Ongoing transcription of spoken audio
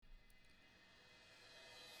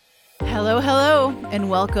Hello, hello, and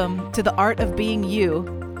welcome to The Art of Being You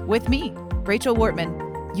with me, Rachel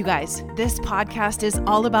Wortman. You guys, this podcast is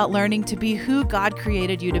all about learning to be who God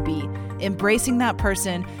created you to be, embracing that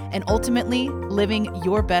person, and ultimately living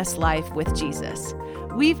your best life with Jesus.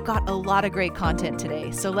 We've got a lot of great content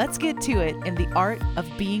today, so let's get to it in The Art of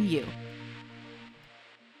Being You.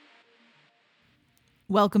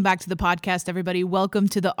 Welcome back to the podcast, everybody. Welcome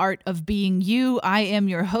to The Art of Being You. I am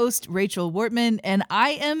your host, Rachel Wortman, and I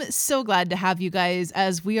am so glad to have you guys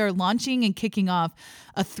as we are launching and kicking off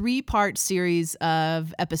a 3-part series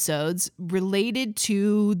of episodes related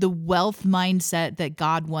to the wealth mindset that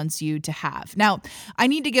God wants you to have. Now, I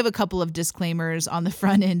need to give a couple of disclaimers on the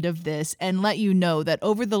front end of this and let you know that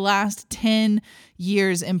over the last 10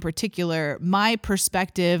 years in particular, my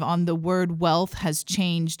perspective on the word wealth has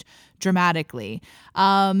changed dramatically.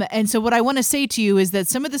 And so what I want to say to you is that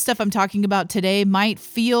some of the stuff I'm talking about today might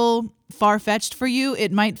feel far-fetched for you.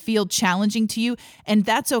 It might feel challenging to you, and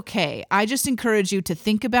that's okay. I just encourage you to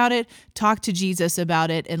think about it, talk to Jesus about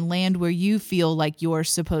it, and land where you feel like you're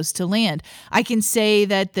supposed to land. I can say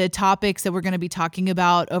that the topics that we're going to be talking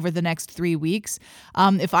about over the next 3 weeks,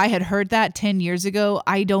 if I had heard that 10 years ago,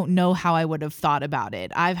 I don't know how I would have thought about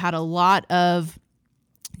it. I've had a lot of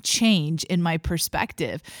change in my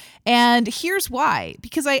perspective. And here's why,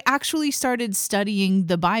 because I actually started studying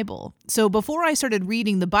the Bible. So before I started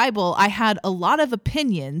reading the Bible, I had a lot of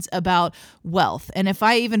opinions about wealth. And if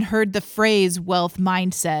I even heard the phrase wealth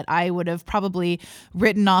mindset, I would have probably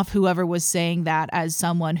written off whoever was saying that as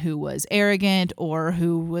someone who was arrogant or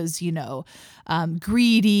who was,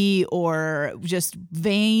 greedy or just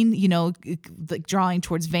vain, like drawing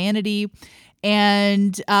towards vanity.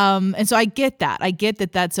 And so I get that. I get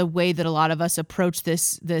that that's a way that a lot of us approach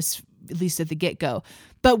this, at least at the get-go.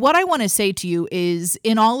 But what I want to say to you is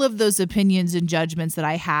in all of those opinions and judgments that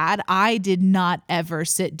I had, I did not ever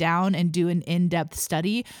sit down and do an in-depth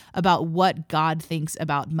study about what God thinks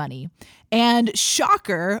about money. And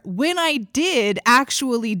shocker, when I did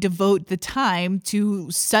actually devote the time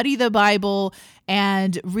to study the Bible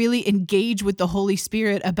and really engage with the Holy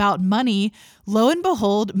Spirit about money, lo and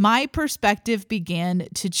behold, my perspective began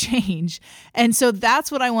to change. And so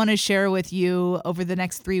that's what I want to share with you over the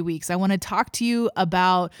next 3 weeks. I want to talk to you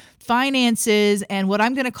about finances and what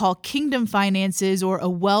I'm going to call kingdom finances or a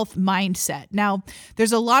wealth mindset. Now,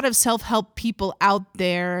 there's a lot of self-help people out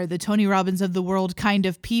there, the Tony Robbins of the world kind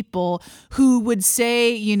of people who would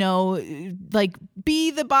say, like,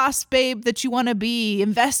 be the boss babe that you want to be,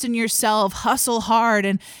 invest in yourself, hustle hard,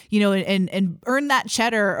 and, and earn that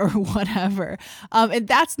cheddar or whatever. And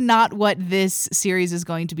that's not what this series is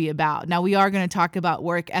going to be about. Now, we are going to talk about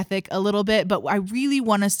work ethic a little bit, but I really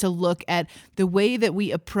want us to look at the way that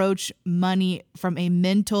we approach money from a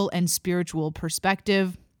mental and spiritual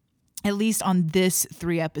perspective, at least on this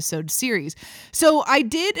 3-episode series. So I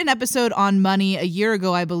did an episode on money a year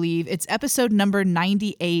ago, I believe. It's episode number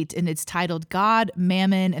 98, and it's titled God,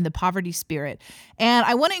 Mammon, and the Poverty Spirit. And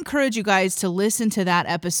I want to encourage you guys to listen to that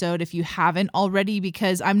episode if you haven't already,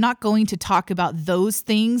 because I'm not going to talk about those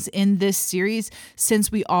things in this series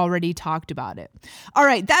since we already talked about it. All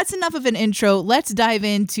right, that's enough of an intro. Let's dive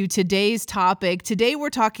into today's topic. Today we're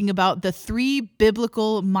talking about the 3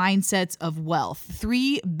 biblical mindsets of wealth,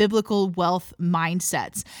 3 biblical wealth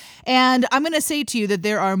mindsets. And I'm going to say to you that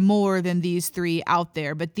there are more than these 3 out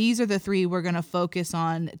there, but these are the 3 we're going to focus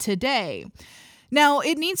on today. Now,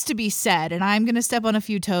 it needs to be said, and I'm going to step on a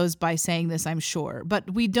few toes by saying this, I'm sure,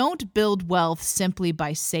 but we don't build wealth simply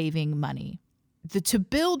by saving money. To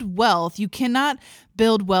build wealth, you cannot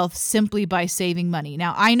build wealth simply by saving money.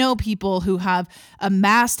 Now, I know people who have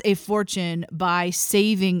amassed a fortune by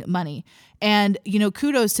saving money. And,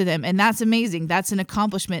 kudos to them. And that's amazing. That's an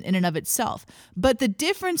accomplishment in and of itself. But the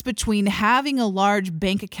difference between having a large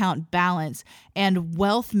bank account balance and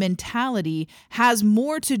wealth mentality has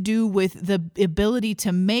more to do with the ability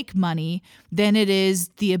to make money than it is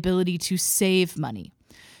the ability to save money.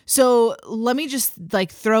 So let me just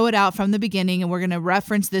throw it out from the beginning, and we're going to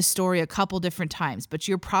reference this story a couple different times, but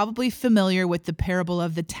you're probably familiar with the parable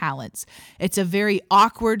of the talents. It's a very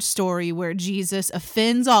awkward story where Jesus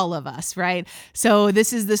offends all of us, right? So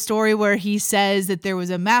this is the story where he says that there was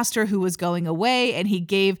a master who was going away and he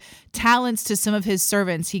gave talents to some of his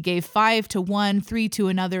servants. He gave 5 to one, 3 to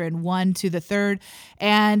another, and 1 to the third.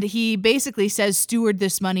 And he basically says, steward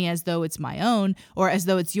this money as though it's my own or as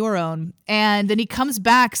though it's your own. And then he comes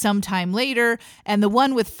back sometime later, and the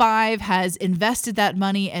one with 5 has invested that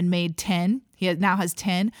money and made 10. He now has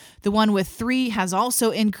 10. The one with 3 has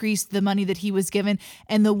also increased the money that he was given.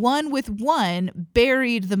 And the one with 1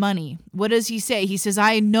 buried the money. What does he say? He says,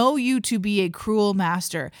 I know you to be a cruel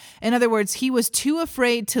master. In other words, he was too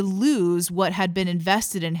afraid to lose what had been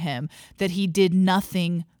invested in him that he did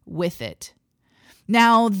nothing with it.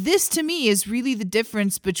 Now, this to me is really the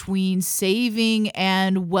difference between saving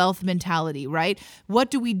and wealth mentality, right? What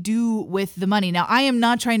do we do with the money? Now, I am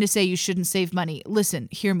not trying to say you shouldn't save money. Listen,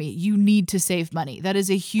 hear me. You need to save money. That is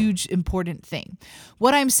a huge, important thing.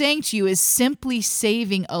 What I'm saying to you is simply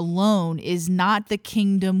saving alone is not the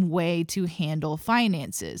kingdom way to handle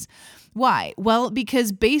finances. Why? Well,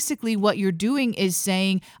 because basically what you're doing is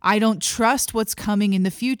saying, I don't trust what's coming in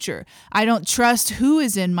the future. I don't trust who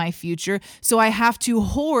is in my future, so I have to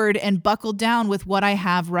hoard and buckle down with what I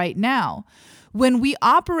have right now. When we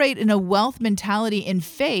operate in a wealth mentality in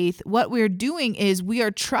faith, what we're doing is we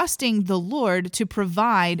are trusting the Lord to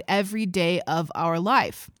provide every day of our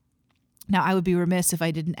life. Now, I would be remiss if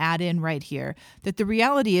I didn't add in right here that the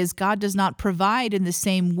reality is God does not provide in the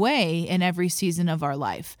same way in every season of our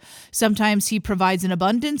life. Sometimes he provides in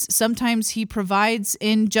abundance. Sometimes he provides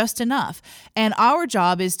in just enough. And our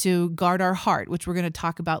job is to guard our heart, which we're going to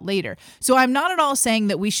talk about later. So I'm not at all saying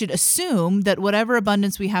that we should assume that whatever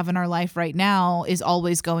abundance we have in our life right now is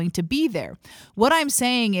always going to be there. What I'm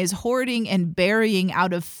saying is hoarding and burying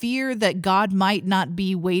out of fear that God might not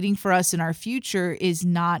be waiting for us in our future is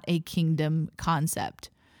not a kingdom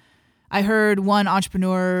concept. I heard one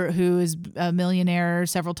entrepreneur who is a millionaire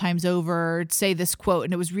several times over say this quote,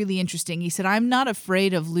 and it was really interesting. He said, I'm not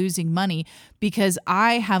afraid of losing money because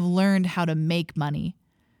I have learned how to make money.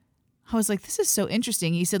 I was like, this is so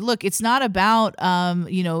interesting. He said, look, it's not about, I'm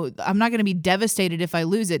not going to be devastated if I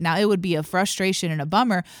lose it. Now, it would be a frustration and a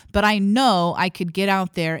bummer, but I know I could get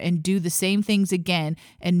out there and do the same things again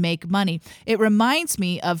and make money. It reminds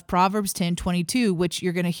me of Proverbs 10:22, which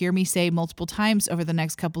you're going to hear me say multiple times over the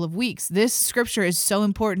next couple of weeks. This scripture is so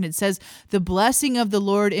important. It says, the blessing of the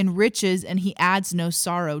Lord enriches, and he adds no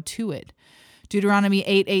sorrow to it. Deuteronomy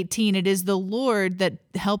 8:18, it is the Lord that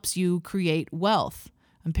helps you create wealth.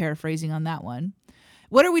 I'm paraphrasing on that one.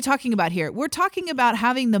 What are we talking about here? We're talking about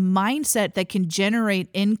having the mindset that can generate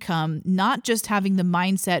income, not just having the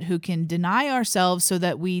mindset who can deny ourselves so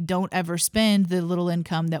that we don't ever spend the little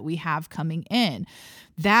income that we have coming in.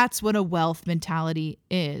 That's what a wealth mentality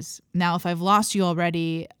is. Now, if I've lost you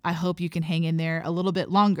already, I hope you can hang in there a little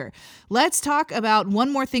bit longer. Let's talk about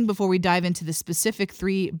one more thing before we dive into the specific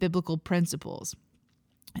 3 biblical principles.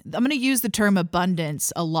 I'm going to use the term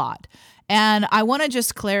abundance a lot. And I want to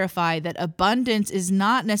just clarify that abundance is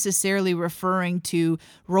not necessarily referring to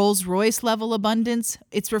Rolls-Royce level abundance.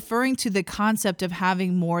 It's referring to the concept of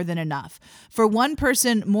having more than enough. For one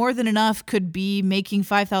person, more than enough could be making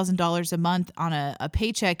 $5,000 a month on a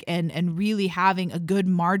paycheck and really having a good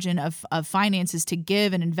margin of finances to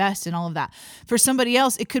give and invest and all of that. For somebody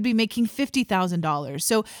else, it could be making $50,000.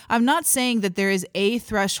 So I'm not saying that there is a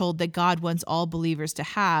threshold that God wants all believers to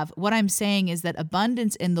have. What I'm saying is that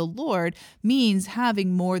abundance in the Lord means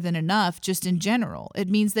having more than enough just in general. It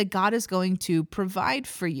means that God is going to provide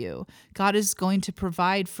for you. God is going to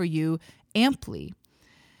provide for you amply.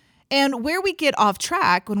 And where we get off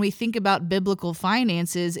track when we think about biblical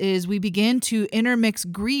finances is we begin to intermix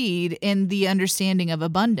greed in the understanding of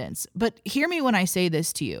abundance. But hear me when I say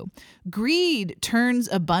this to you. Greed turns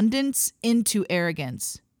abundance into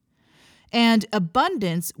arrogance. And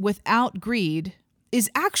abundance without greed is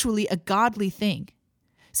actually a godly thing.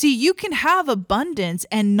 See, you can have abundance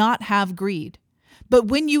and not have greed. But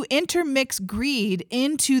when you intermix greed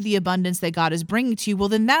into the abundance that God is bringing to you, well,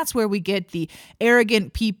 then that's where we get the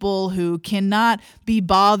arrogant people who cannot be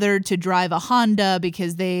bothered to drive a Honda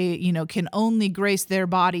because they, can only grace their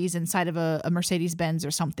bodies inside of a Mercedes-Benz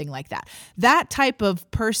or something like that. That type of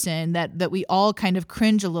person that we all kind of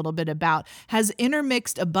cringe a little bit about has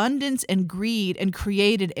intermixed abundance and greed and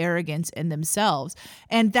created arrogance in themselves.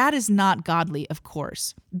 And that is not godly, of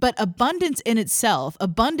course. But abundance in itself,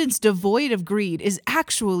 abundance devoid of greed, is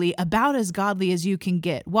actually about as godly as you can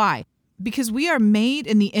get. Why? Because we are made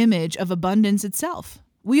in the image of abundance itself.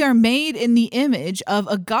 We are made in the image of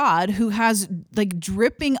a God who has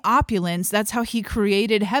dripping opulence. That's how he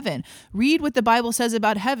created heaven. Read what the Bible says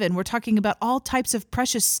about heaven. We're talking about all types of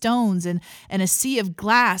precious stones and a sea of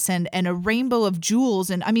glass and a rainbow of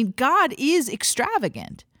jewels. And God is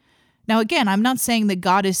extravagant. Now, again, I'm not saying that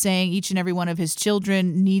God is saying each and every one of his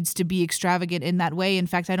children needs to be extravagant in that way. In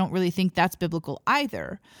fact, I don't really think that's biblical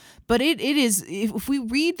either. But it is, if we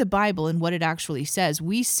read the Bible and what it actually says,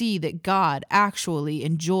 we see that God actually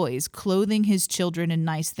enjoys clothing his children in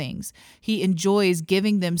nice things. He enjoys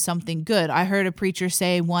giving them something good. I heard a preacher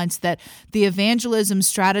say once that the evangelism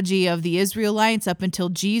strategy of the Israelites up until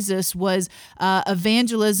Jesus was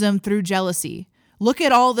evangelism through jealousy. Look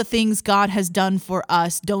at all the things God has done for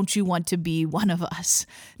us. Don't you want to be one of us?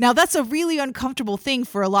 Now, that's a really uncomfortable thing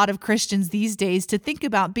for a lot of Christians these days to think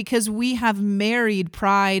about, because we have married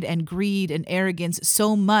pride and greed and arrogance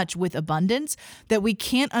so much with abundance that we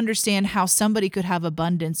can't understand how somebody could have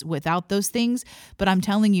abundance without those things. But I'm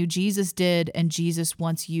telling you, Jesus did, and Jesus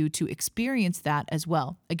wants you to experience that as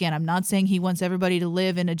well. Again, I'm not saying he wants everybody to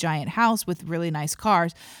live in a giant house with really nice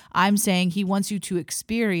cars. I'm saying he wants you to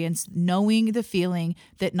experience knowing the feeling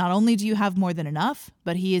that not only do you have more than enough,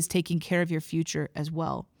 but he is taking care of your future as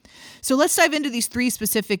well. So let's dive into these 3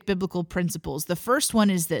 specific biblical principles. The first one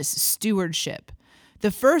is this: stewardship.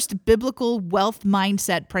 The first biblical wealth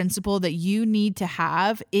mindset principle that you need to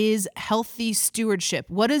have is healthy stewardship.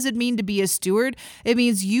 What does it mean to be a steward? It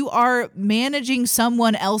means you are managing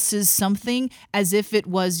someone else's something as if it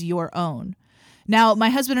was your own. Now, my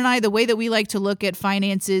husband and I, the way that we like to look at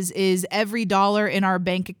finances is every dollar in our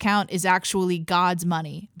bank account is actually God's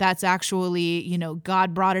money. That's actually,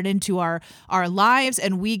 God brought it into our lives,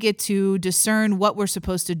 and we get to discern what we're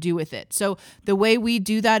supposed to do with it. So the way we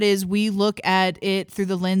do that is we look at it through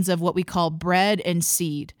the lens of what we call bread and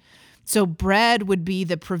seed. So bread would be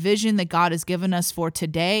the provision that God has given us for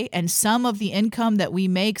today. And some of the income that we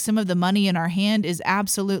make, some of the money in our hand is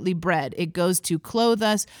absolutely bread. It goes to clothe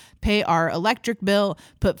us, pay our electric bill,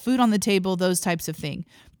 put food on the table, those types of things.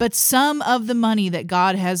 But some of the money that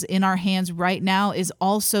God has in our hands right now is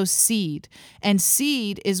also seed. And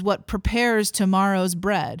seed is what prepares tomorrow's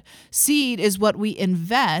bread. Seed is what we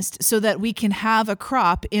invest so that we can have a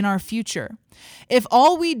crop in our future. If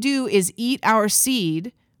all we do is eat our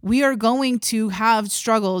seed, we are going to have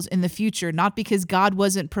struggles in the future, not because God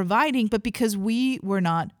wasn't providing, but because we were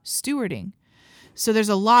not stewarding. So there's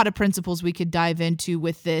a lot of principles we could dive into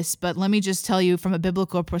with this, but let me just tell you from a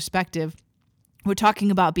biblical perspective, we're talking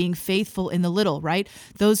about being faithful in the little, right?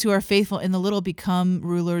 Those who are faithful in the little become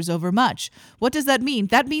rulers over much. What does that mean?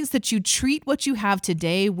 That means that you treat what you have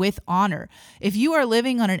today with honor. If you are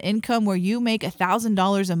living on an income where you make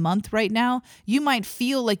 $1,000 a month right now, you might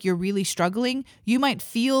feel like you're really struggling. You might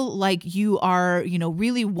feel like you are,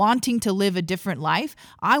 really wanting to live a different life.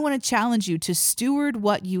 I want to challenge you to steward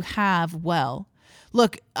what you have well.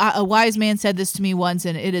 Look, a wise man said this to me once,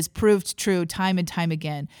 and it has proved true time and time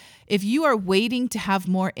again. If you are waiting to have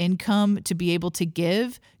more income to be able to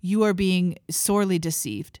give, you are being sorely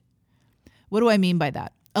deceived. What do I mean by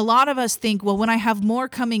that? A lot of us think, well, when I have more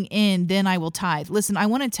coming in, then I will tithe. Listen, I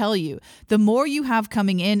want to tell you, the more you have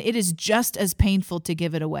coming in, it is just as painful to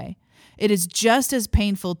give it away. It is just as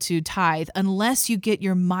painful to tithe unless you get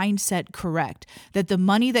your mindset correct, that the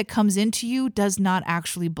money that comes into you does not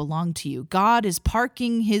actually belong to you. God is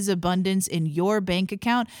parking his abundance in your bank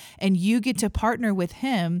account, and you get to partner with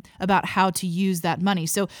him about how to use that money.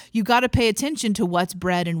 So you got to pay attention to what's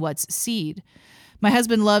bread and what's seed. My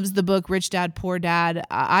husband loves the book Rich Dad, Poor Dad.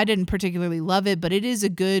 I didn't particularly love it, but it is a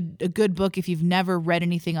good book if you've never read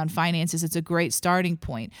anything on finances. It's a great starting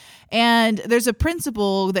point. And there's a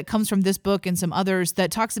principle that comes from this book and some others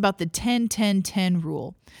that talks about the 10-10-10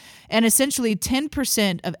 rule. And essentially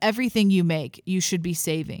 10% of everything you make, you should be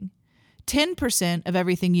saving. 10% of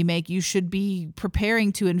everything you make, you should be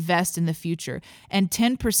preparing to invest in the future. And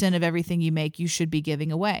 10% of everything you make, you should be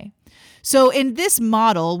giving away. So in this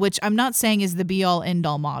model, which I'm not saying is the be-all,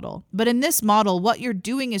 end-all model, but in this model, what you're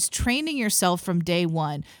doing is training yourself from day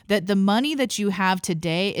one that the money that you have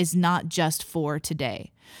today is not just for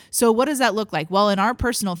today. So what does that look like? Well, in our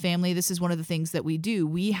personal family, this is one of the things that we do.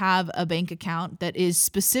 We have a bank account that is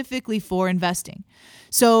specifically for investing.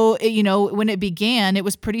 So, when it began, it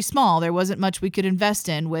was pretty small. There wasn't much we could invest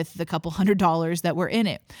in with the couple $100s that were in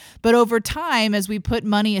it. But over time, as we put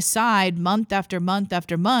money aside month after month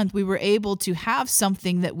after month, we were able to have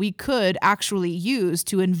something that we could actually use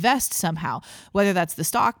to invest somehow, whether that's the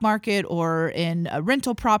stock market or in a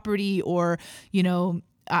rental property or,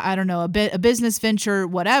 I don't know, a business venture,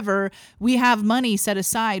 whatever. We have money set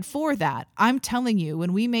aside for that. I'm telling you,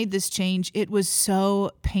 when we made this change, it was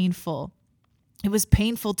so painful. It was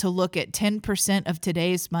painful to look at 10% of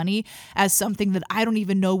today's money as something that I don't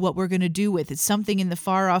even know what we're going to do with. It's something in the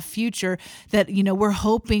far off future that, we're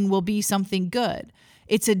hoping will be something good.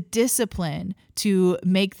 It's a discipline to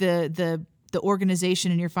make the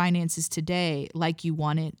organization in your finances today like you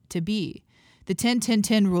want it to be. The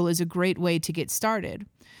 10-10-10 rule is a great way to get started.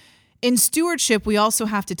 In stewardship, we also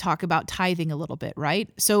have to talk about tithing a little bit, right?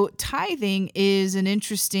 So tithing is an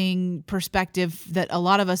interesting perspective that a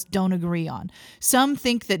lot of us don't agree on. Some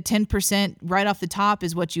think that 10% right off the top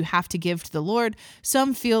is what you have to give to the Lord.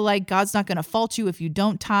 Some feel like God's not going to fault you if you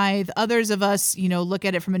don't tithe. Others of us, look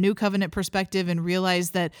at it from a new covenant perspective and realize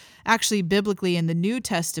that actually biblically in the New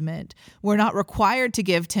Testament, we're not required to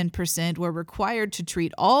give 10%. We're required to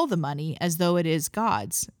treat all the money as though it is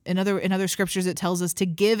God's. In other scriptures, it tells us to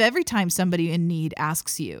give every time somebody in need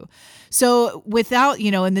asks you. So without,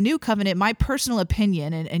 in the new covenant, my personal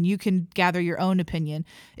opinion, and you can gather your own opinion,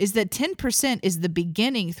 is that 10% is the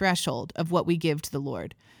beginning threshold of what we give to the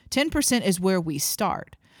Lord. 10% is where we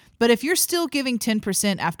start. But if you're still giving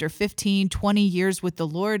 10% after 15, 20 years with the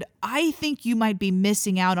Lord, I think you might be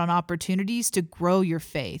missing out on opportunities to grow your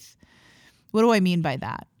faith. What do I mean by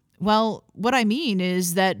that? Well, what I mean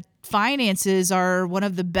is that finances are one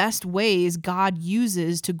of the best ways God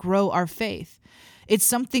uses to grow our faith. It's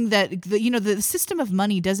something that, the system of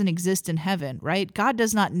money doesn't exist in heaven, right? God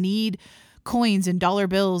does not need coins and dollar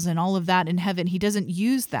bills and all of that in heaven. He doesn't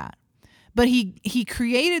use that. But he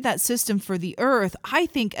created that system for the earth, I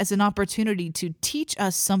think, as an opportunity to teach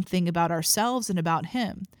us something about ourselves and about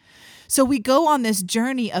him. So we go on this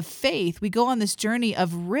journey of faith. We go on this journey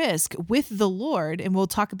of risk with the Lord, and we'll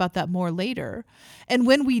talk about that more later. And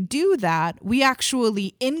when we do that, we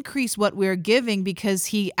actually increase what we're giving because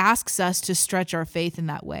he asks us to stretch our faith in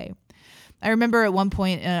that way. I remember at one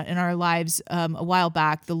point in our lives, a while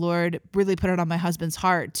back, the Lord really put it on my husband's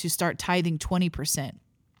heart to start tithing 20%.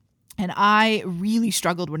 And I really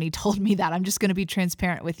struggled when he told me that. I'm just going to be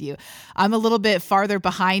transparent with you. I'm a little bit farther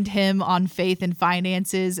behind him on faith and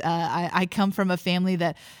finances. I come from a family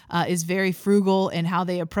that is very frugal in how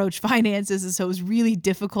they approach finances. And so it was really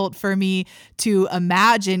difficult for me to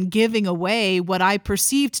imagine giving away what I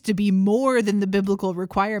perceived to be more than the biblical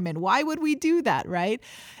requirement. Why would we do that, right?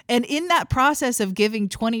 And in that process of giving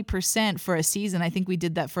 20% for a season, I think we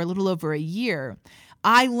did that for a little over a year,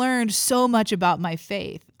 I learned so much about my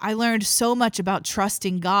faith. I learned so much about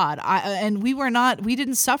trusting God. And we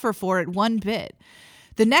didn't suffer for it one bit.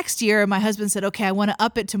 The next year, my husband said, okay, I want to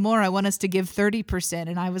up it to more. I want us to give 30%.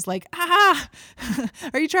 And I was like,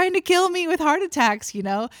 are you trying to kill me with heart attacks?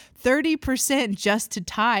 30% just to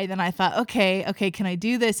tithe. And I thought, okay, can I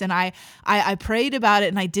do this? And I prayed about it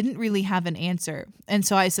and I didn't really have an answer. And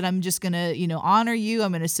so I said, I'm just going to, honor you.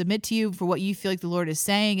 I'm going to submit to you for what you feel like the Lord is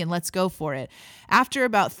saying, and let's go for it. After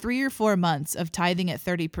about 3 or 4 months of tithing at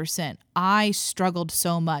 30%, I struggled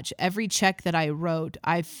so much. Every check that I wrote,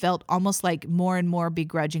 I felt almost like more and more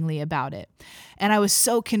begrudgingly about it. And I was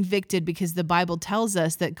so convicted because the Bible tells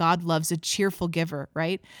us that God loves a cheerful giver,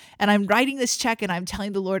 right? And I'm writing this check and I'm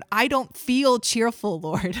telling the Lord, I don't feel cheerful,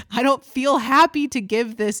 Lord. I don't feel happy to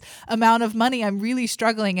give this amount of money. I'm really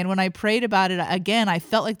struggling. And when I prayed about it again, I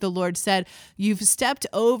felt like the Lord said, you've stepped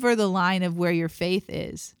over the line of where your faith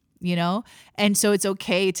is. And so it's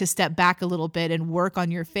okay to step back a little bit and work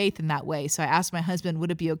on your faith in that way. So I asked my husband,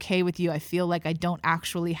 would it be okay with you? I feel like I don't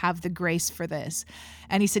actually have the grace for this.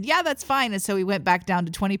 And he said, yeah, that's fine. And so we went back down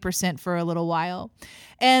to 20% for a little while.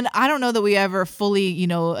 And I don't know that we ever fully,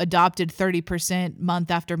 adopted 30%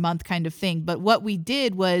 month after month kind of thing. But what we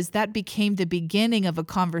did was that became the beginning of a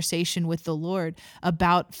conversation with the Lord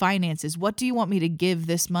about finances. What do you want me to give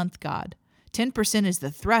this month, God? 10% is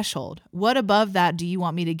the threshold. What above that do you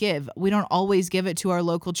want me to give? We don't always give it to our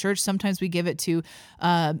local church. Sometimes we give it to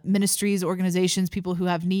ministries, organizations, people who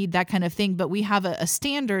have need, that kind of thing. But we have a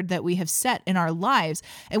standard that we have set in our lives.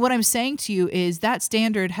 And what I'm saying to you is that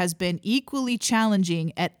standard has been equally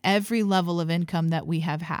challenging at every level of income that we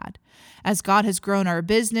have had. As God has grown our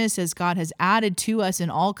business, as God has added to us in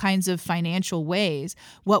all kinds of financial ways,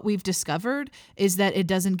 what we've discovered is that it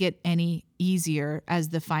doesn't get any easier as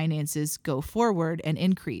the finances go forward and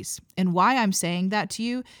increase. And why I'm saying that to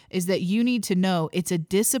you is that you need to know it's a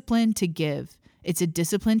discipline to give. It's a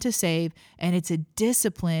discipline to save, and it's a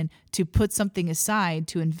discipline to put something aside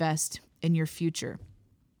to invest in your future.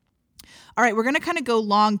 All right, we're going to kind of go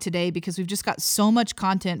long today because we've just got so much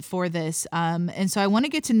content for this. And so I want to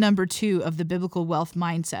get to number 2 of the biblical wealth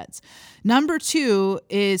mindsets. Number 2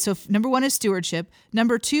 is, number 1 is stewardship.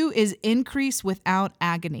 Number 2 is increase without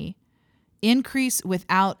agony. Increase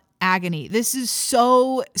without agony. This is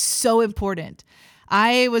so, so important.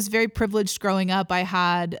 I was very privileged growing up. I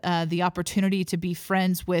had the opportunity to be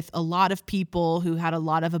friends with a lot of people who had a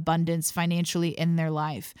lot of abundance financially in their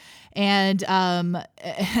life. And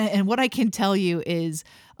what I can tell you is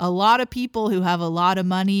a lot of people who have a lot of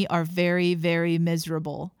money are very, very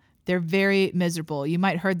miserable. They're very miserable. You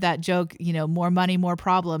might heard that joke, more money, more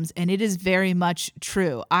problems. And it is very much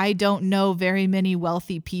true. I don't know very many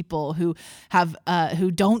wealthy people who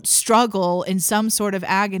don't struggle in some sort of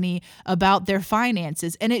agony about their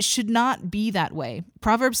finances. And it should not be that way.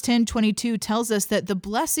 Proverbs 10:22 tells us that the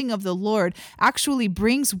blessing of the Lord actually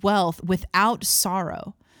brings wealth without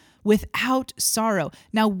sorrow. Without sorrow.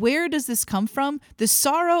 Now, where does this come from? The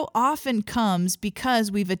sorrow often comes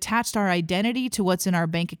because we've attached our identity to what's in our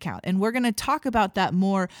bank account. And we're going to talk about that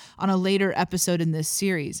more on a later episode in this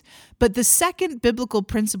series. But the second biblical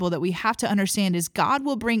principle that we have to understand is God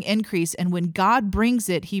will bring increase. And when God brings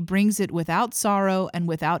it, he brings it without sorrow and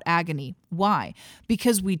without agony. Why?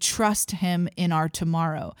 Because we trust him in our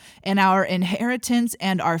tomorrow. And our inheritance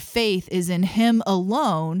and our faith is in him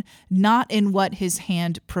alone, not in what his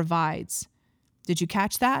hand provides. Did you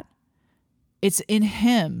catch that? It's in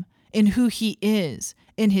him, in who he is,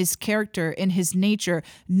 in his character, in his nature,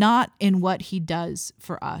 not in what he does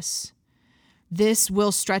for us. This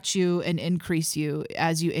will stretch you and increase you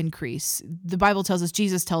as you increase. The Bible tells us,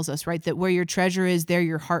 Jesus tells us, right, that where your treasure is, there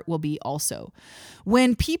your heart will be also.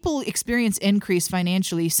 When people experience increase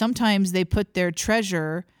financially, sometimes they put their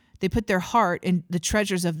heart in the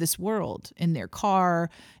treasures of this world, in their car,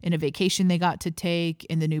 in a vacation they got to take,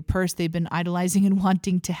 in the new purse they've been idolizing and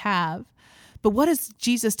wanting to have. But what does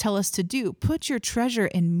Jesus tell us to do? Put your treasure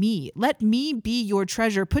in me. Let me be your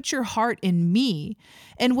treasure. Put your heart in me.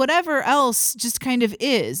 And whatever else just kind of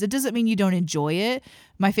is. It doesn't mean you don't enjoy it.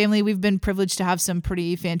 My family, we've been privileged to have some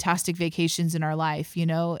pretty fantastic vacations in our life,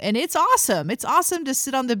 and it's awesome. It's awesome to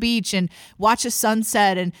sit on the beach and watch a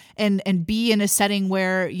sunset and be in a setting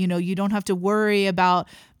where, you don't have to worry about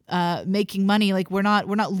making money. Like we're not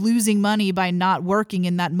losing money by not working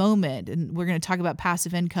in that moment. And we're going to talk about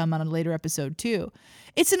passive income on a later episode too.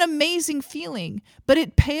 It's an amazing feeling, but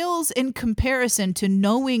it pales in comparison to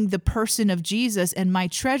knowing the person of Jesus and my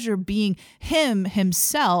treasure being him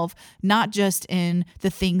himself, not just in the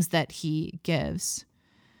things that he gives.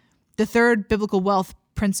 The third biblical wealth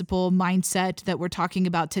principle mindset that we're talking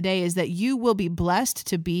about today is that you will be blessed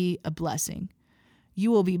to be a blessing.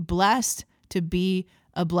 You will be blessed to be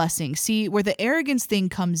a blessing. See, where the arrogance thing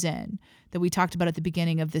comes in that we talked about at the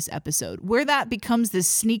beginning of this episode, where that becomes this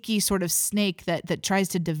sneaky sort of snake that tries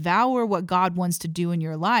to devour what God wants to do in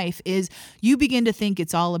your life, is you begin to think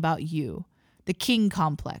it's all about you. The king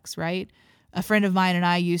complex, right? A friend of mine and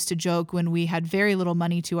I used to joke when we had very little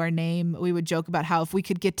money to our name. We would joke about how if we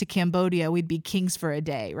could get to Cambodia, we'd be kings for a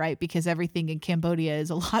day, right? Because everything in Cambodia is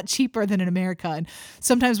a lot cheaper than in America. And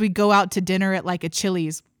sometimes we'd go out to dinner at like a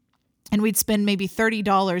Chili's, and we'd spend maybe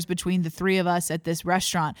 $30 between the three of us at this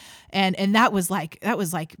restaurant. And that was like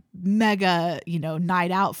mega,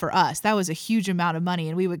 night out for us. That was a huge amount of money.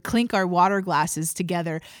 And we would clink our water glasses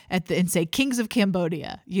together and say, Kings of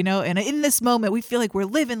Cambodia, and in this moment, we feel like we're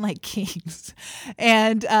living like kings.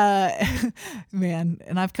 And man,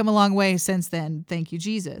 and I've come a long way since then. Thank you,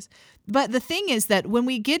 Jesus. But the thing is that when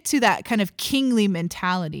we get to that kind of kingly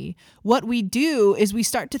mentality, what we do is we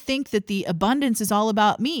start to think that the abundance is all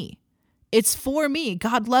about me. It's for me.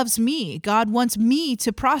 God loves me. God wants me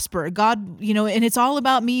to prosper. God, and it's all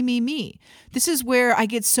about me, me, me. This is where I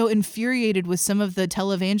get so infuriated with some of the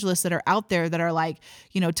televangelists that are out there that are like,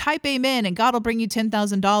 type amen and God will bring you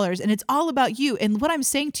 $10,000 and it's all about you. And what I'm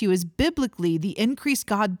saying to you is biblically, the increase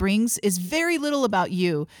God brings is very little about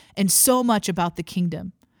you and so much about the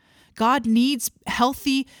kingdom. God needs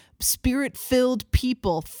healthy, spirit-filled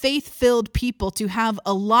people, faith-filled people to have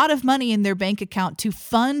a lot of money in their bank account to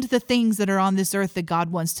fund the things that are on this earth that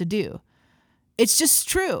God wants to do. It's just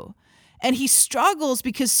true. And he struggles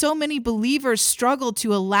because so many believers struggle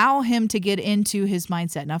to allow him to get into his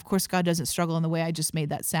mindset. Now, of course, God doesn't struggle in the way I just made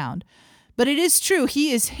that sound. But it is true.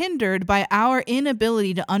 He is hindered by our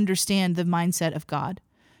inability to understand the mindset of God,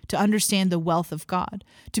 to understand the wealth of God,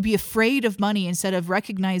 to be afraid of money instead of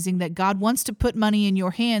recognizing that God wants to put money in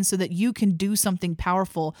your hands so that you can do something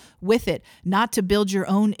powerful with it, not to build your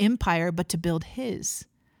own empire, but to build his.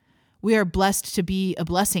 We are blessed to be a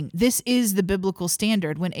blessing. This is the biblical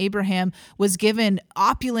standard. When Abraham was given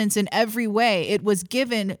opulence in every way, it was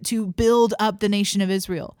given to build up the nation of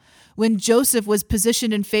Israel. When Joseph was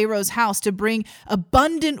positioned in Pharaoh's house to bring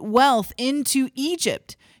abundant wealth into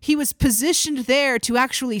Egypt, he was positioned there to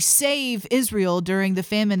actually save Israel during the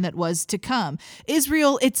famine that was to come.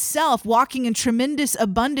 Israel itself walking in tremendous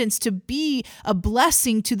abundance to be a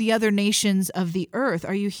blessing to the other nations of the earth.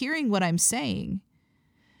 Are you hearing what I'm saying?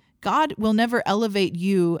 God will never elevate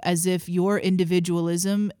you as if your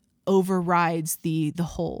individualism overrides the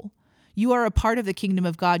whole. You are a part of the kingdom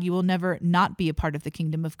of God. You will never not be a part of the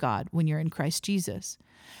kingdom of God when you're in Christ Jesus.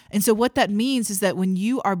 And so what that means is that when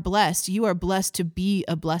you are blessed to be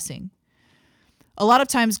a blessing. A lot of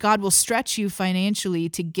times God will stretch you financially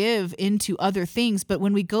to give into other things. But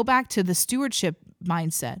when we go back to the stewardship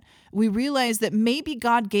mindset, we realize that maybe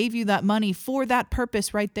God gave you that money for that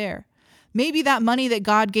purpose right there. Maybe that money that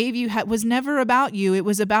God gave you was never about you. It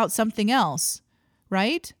was about something else,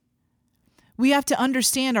 right? We have to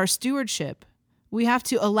understand our stewardship. We have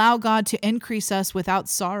to allow God to increase us without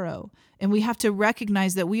sorrow. And we have to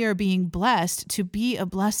recognize that we are being blessed to be a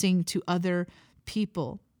blessing to other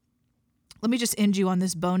people. Let me just end you on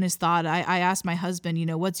this bonus thought. I asked my husband,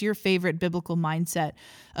 what's your favorite biblical mindset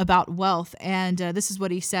about wealth? And this is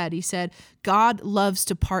what he said. He said, God loves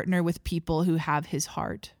to partner with people who have his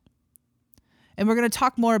heart. And we're going to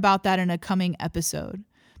talk more about that in a coming episode.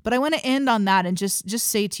 But I want to end on that and just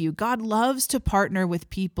say to you, God loves to partner with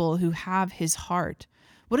people who have his heart.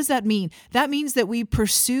 What does that mean? That means that we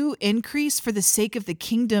pursue increase for the sake of the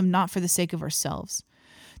kingdom, not for the sake of ourselves.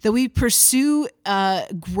 That we pursue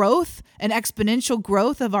growth and exponential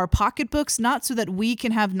growth of our pocketbooks, not so that we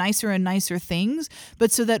can have nicer and nicer things,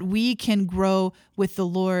 but so that we can grow with the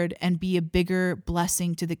Lord and be a bigger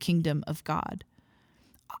blessing to the kingdom of God.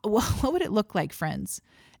 What would it look like, friends,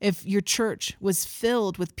 if your church was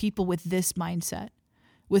filled with people with this mindset,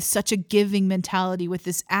 with such a giving mentality, with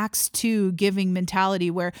this Acts 2 giving mentality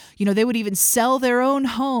where, they would even sell their own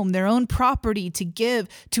home, their own property to give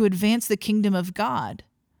to advance the kingdom of God?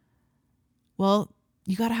 Well,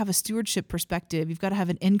 you got to have a stewardship perspective. You've got to have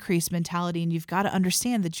an increased mentality, and you've got to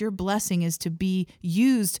understand that your blessing is to be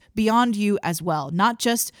used beyond you as well. Not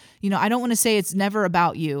just, I don't want to say it's never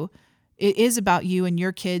about you. It is about you and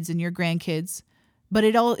your kids and your grandkids, but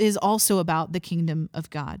it all is also about the kingdom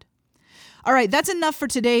of God. All right, that's enough for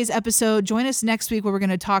today's episode. Join us next week where we're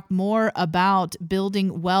going to talk more about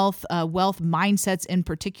building wealth, wealth mindsets in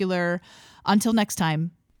particular. Until next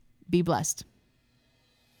time, be blessed.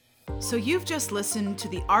 So you've just listened to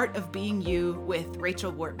The Art of Being You with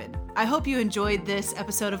Rachel Wortman. I hope you enjoyed this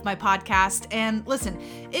episode of my podcast. And listen,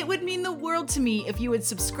 it would mean the world to me if you would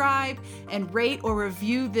subscribe and rate or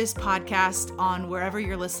review this podcast on wherever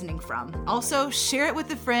you're listening from. Also, share it with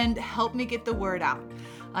a friend. Help me get the word out.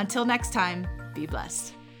 Until next time, be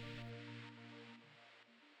blessed.